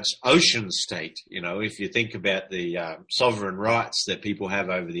large ocean state, if you think about the sovereign rights that people have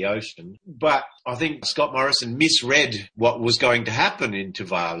over the ocean. But I think Scott Morrison misread what was going to happen in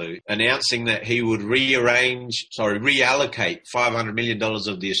Tuvalu, announcing that he would reallocate $500 million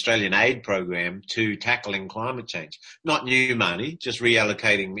of the Australian aid program to tackling climate change. Not new money, just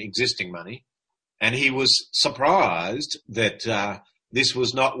reallocating existing money. And he was surprised that this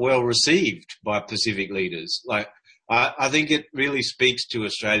was not well received by Pacific leaders. I think it really speaks to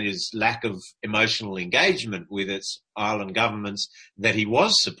Australia's lack of emotional engagement with its island governments that he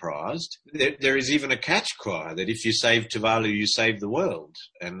was surprised. There is even a catch cry that if you save Tuvalu, you save the world.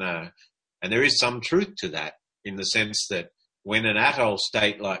 And there is some truth to that, in the sense that when an atoll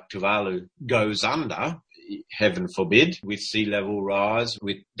state like Tuvalu goes under, heaven forbid, with sea level rise,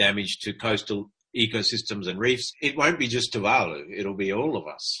 with damage to coastal ecosystems and reefs, it won't be just Tuvalu, it'll be all of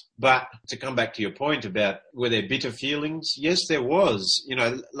us. But to come back to your point about were there bitter feelings? Yes, there was.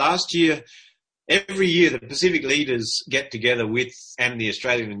 Last year, every year the Pacific leaders get together and the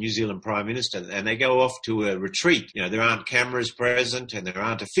Australian and New Zealand Prime Minister, and they go off to a retreat. There aren't cameras present and there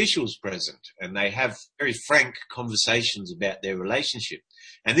aren't officials present, and they have very frank conversations about their relationship.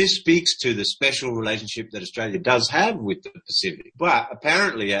 And this speaks to the special relationship that Australia does have with the Pacific. But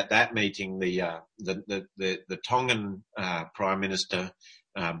apparently at that meeting, the Tongan Prime Minister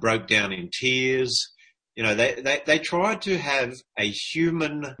broke down in tears. They tried to have a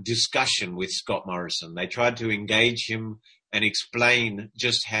human discussion with Scott Morrison. They tried to engage him and explain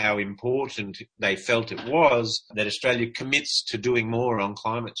just how important they felt it was that Australia commits to doing more on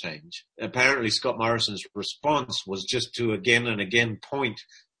climate change. Apparently, Scott Morrison's response was just to again and again point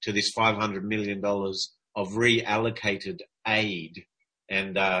to this $500 million of reallocated aid.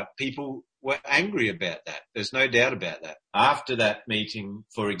 And people were angry about that. There's no doubt about that. After that meeting,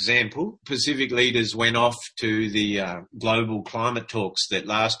 for example, Pacific leaders went off to the global climate talks that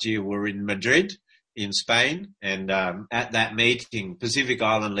last year were in Madrid, in Spain. And at that meeting, Pacific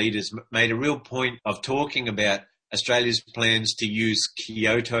Island leaders made a real point of talking about Australia's plans to use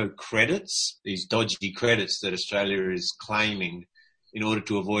Kyoto credits, these dodgy credits that Australia is claiming in order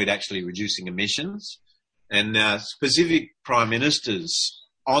to avoid actually reducing emissions. And Pacific prime ministers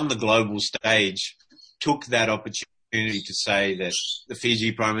on the global stage took that opportunity to say that the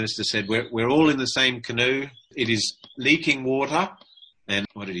Fiji Prime Minister said, we're all in the same canoe. It is leaking water. And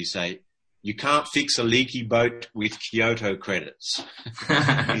what did he say? You can't fix a leaky boat with Kyoto credits,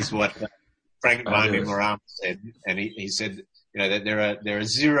 is what Frank Bainimarama said. And he said, that there are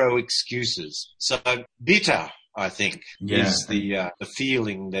zero excuses. So bitter, I think, is the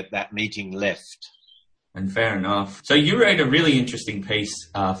feeling that meeting left. And fair enough. So you wrote a really interesting piece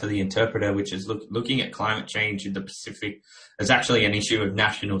for The Interpreter, which is looking at climate change in the Pacific as actually an issue of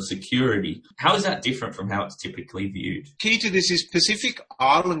national security. How is that different from how it's typically viewed? Key to this is Pacific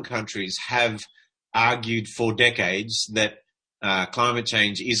Island countries have argued for decades that climate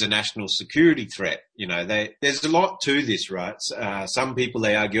change is a national security threat. There's a lot to this, right? Some people,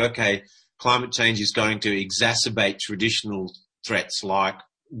 they argue, okay, climate change is going to exacerbate traditional threats like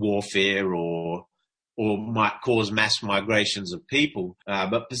warfare or might cause mass migrations of people.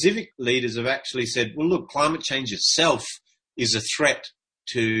 But Pacific leaders have actually said, well, look, climate change itself is a threat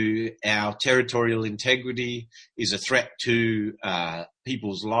to our territorial integrity, is a threat to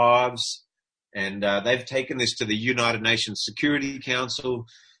people's lives. And they've taken this to the United Nations Security Council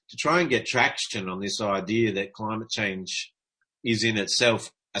to try and get traction on this idea that climate change is in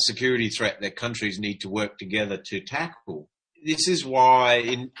itself a security threat that countries need to work together to tackle. This is why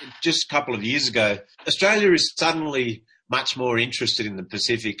in just a couple of years ago, Australia is suddenly much more interested in the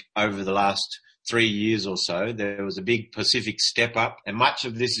Pacific over the last 3 years or so. There was a big Pacific step up, and much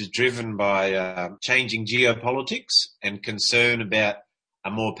of this is driven by changing geopolitics and concern about a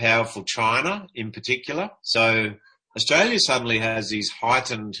more powerful China in particular. So Australia suddenly has these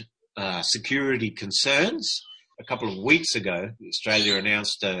heightened security concerns a couple of weeks ago, Australia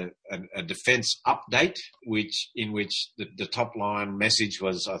announced a defence update, in which the top line message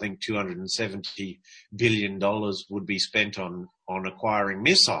was, I think, $270 billion would be spent on acquiring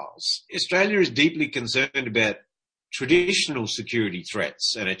missiles. Australia is deeply concerned about traditional security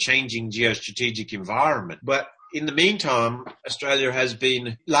threats and a changing geostrategic environment. But in the meantime, Australia has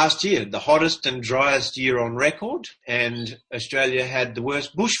been, last year, the hottest and driest year on record, and Australia had the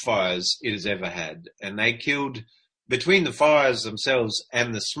worst bushfires it has ever had. And they killed, between the fires themselves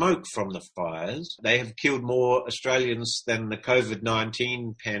and the smoke from the fires, they have killed more Australians than the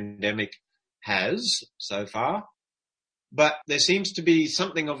COVID-19 pandemic has so far. But there seems to be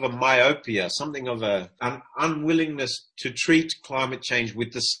something of a myopia, something of an unwillingness to treat climate change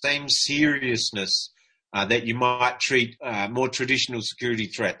with the same seriousness that you might treat more traditional security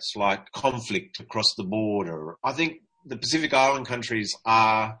threats like conflict across the border. I think the Pacific Island countries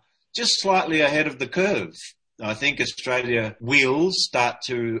are just slightly ahead of the curve. I think Australia will start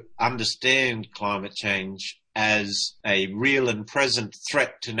to understand climate change as a real and present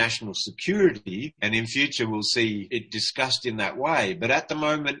threat to national security, and in future we'll see it discussed in that way. But at the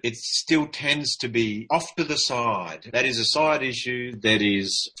moment, it still tends to be off to the side. That is a side issue that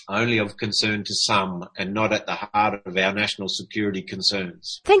is only of concern to some and not at the heart of our national security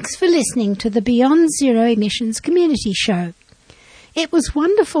concerns. Thanks for listening to the Beyond Zero Emissions Community Show. It was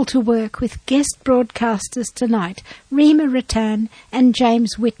wonderful to work with guest broadcasters tonight, Rima Rattan and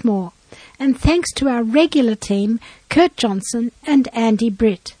James Whitmore. And thanks to our regular team, Kurt Johnson and Andy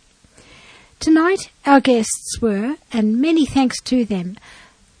Britt. Tonight, our guests were, and many thanks to them,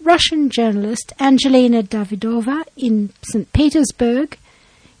 Russian journalist Angelina Davidova in St. Petersburg,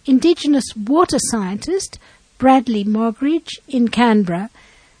 Indigenous water scientist Bradley Mogridge in Canberra,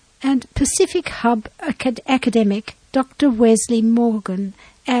 and Pacific Hub academic Dr. Wesley Morgan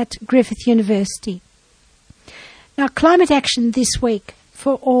at Griffith University. Now, climate action this week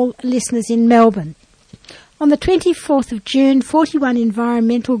for all listeners in Melbourne. On the 24th of June, 41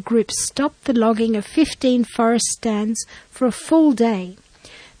 environmental groups stopped the logging of 15 forest stands for a full day.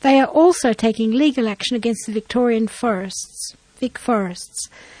 They are also taking legal action against the Victorian forests, Vic Forests.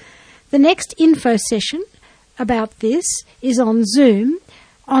 The next info session about this is on Zoom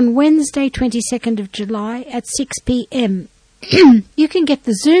on Wednesday, 22nd of July at 6 p.m. You can get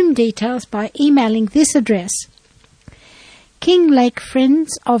the Zoom details by emailing this address: King Lake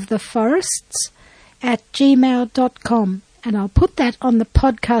Friends of the Forests @gmail.com, and I'll put that on the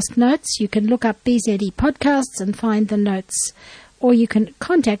podcast notes. You can look up BZE podcasts and find the notes, or you can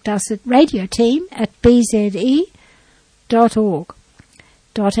contact us at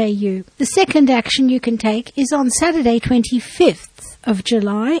radioteam@bze.org.au. The second action you can take is on Saturday 25th of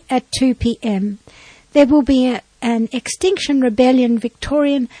July at 2 p.m. There will be an Extinction Rebellion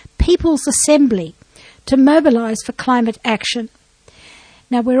Victorian People's Assembly to mobilise for climate action.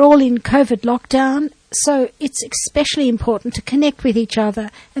 Now, we're all in COVID lockdown, so it's especially important to connect with each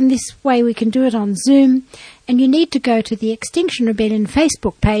other, and this way we can do it on Zoom. And you need to go to the Extinction Rebellion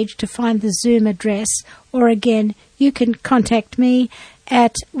Facebook page to find the Zoom address, or again, you can contact me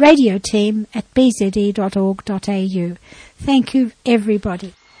at radioteam@bze.org.au. Thank you,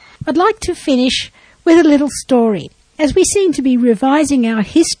 everybody. I'd like to finish with a little story. As we seem to be revising our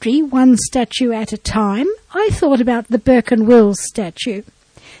history one statue at a time, I thought about the Burke and Wills statue.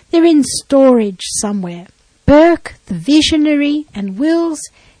 They're in storage somewhere. Burke, the visionary, and Wills,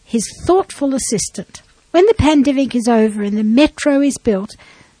 his thoughtful assistant. When the pandemic is over and the metro is built,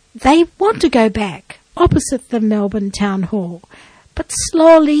 they want to go back opposite the Melbourne Town Hall. But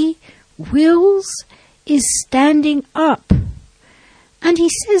slowly, Wills is standing up. And he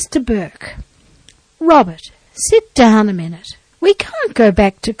says to Burke, "Robert, sit down a minute. We can't go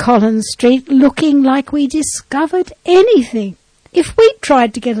back to Collins Street looking like we discovered anything. If we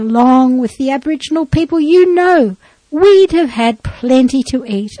tried to get along with the Aboriginal people, you know, we'd have had plenty to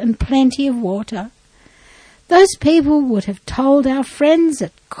eat and plenty of water. Those people would have told our friends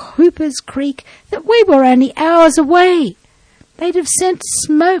at Cooper's Creek that we were only hours away. They'd have sent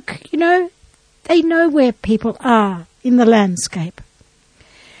smoke, you know. They know where people are in the landscape.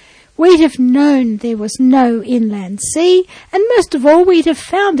 We'd have known there was no inland sea, and most of all, we'd have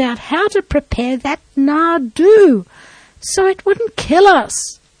found out how to prepare that nardoo so it wouldn't kill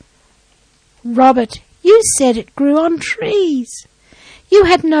us. Robert, you said it grew on trees. You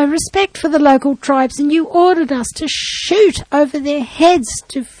had no respect for the local tribes, and you ordered us to shoot over their heads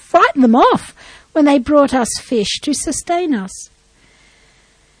to frighten them off when they brought us fish to sustain us.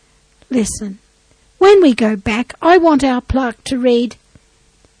 Listen, when we go back, I want our plaque to read,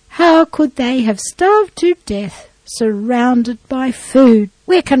 'How could they have starved to death surrounded by food.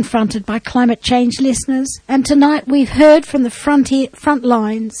 We're confronted by climate change, listeners, and tonight we've heard from the front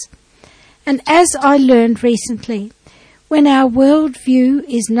lines. And as I learned recently, when our worldview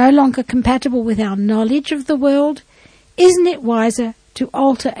is no longer compatible with our knowledge of the world, isn't it wiser to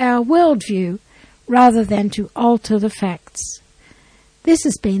alter our worldview rather than to alter the facts? This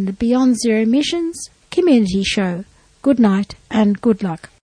has been the Beyond Zero Emissions Community Show. Good night and good luck.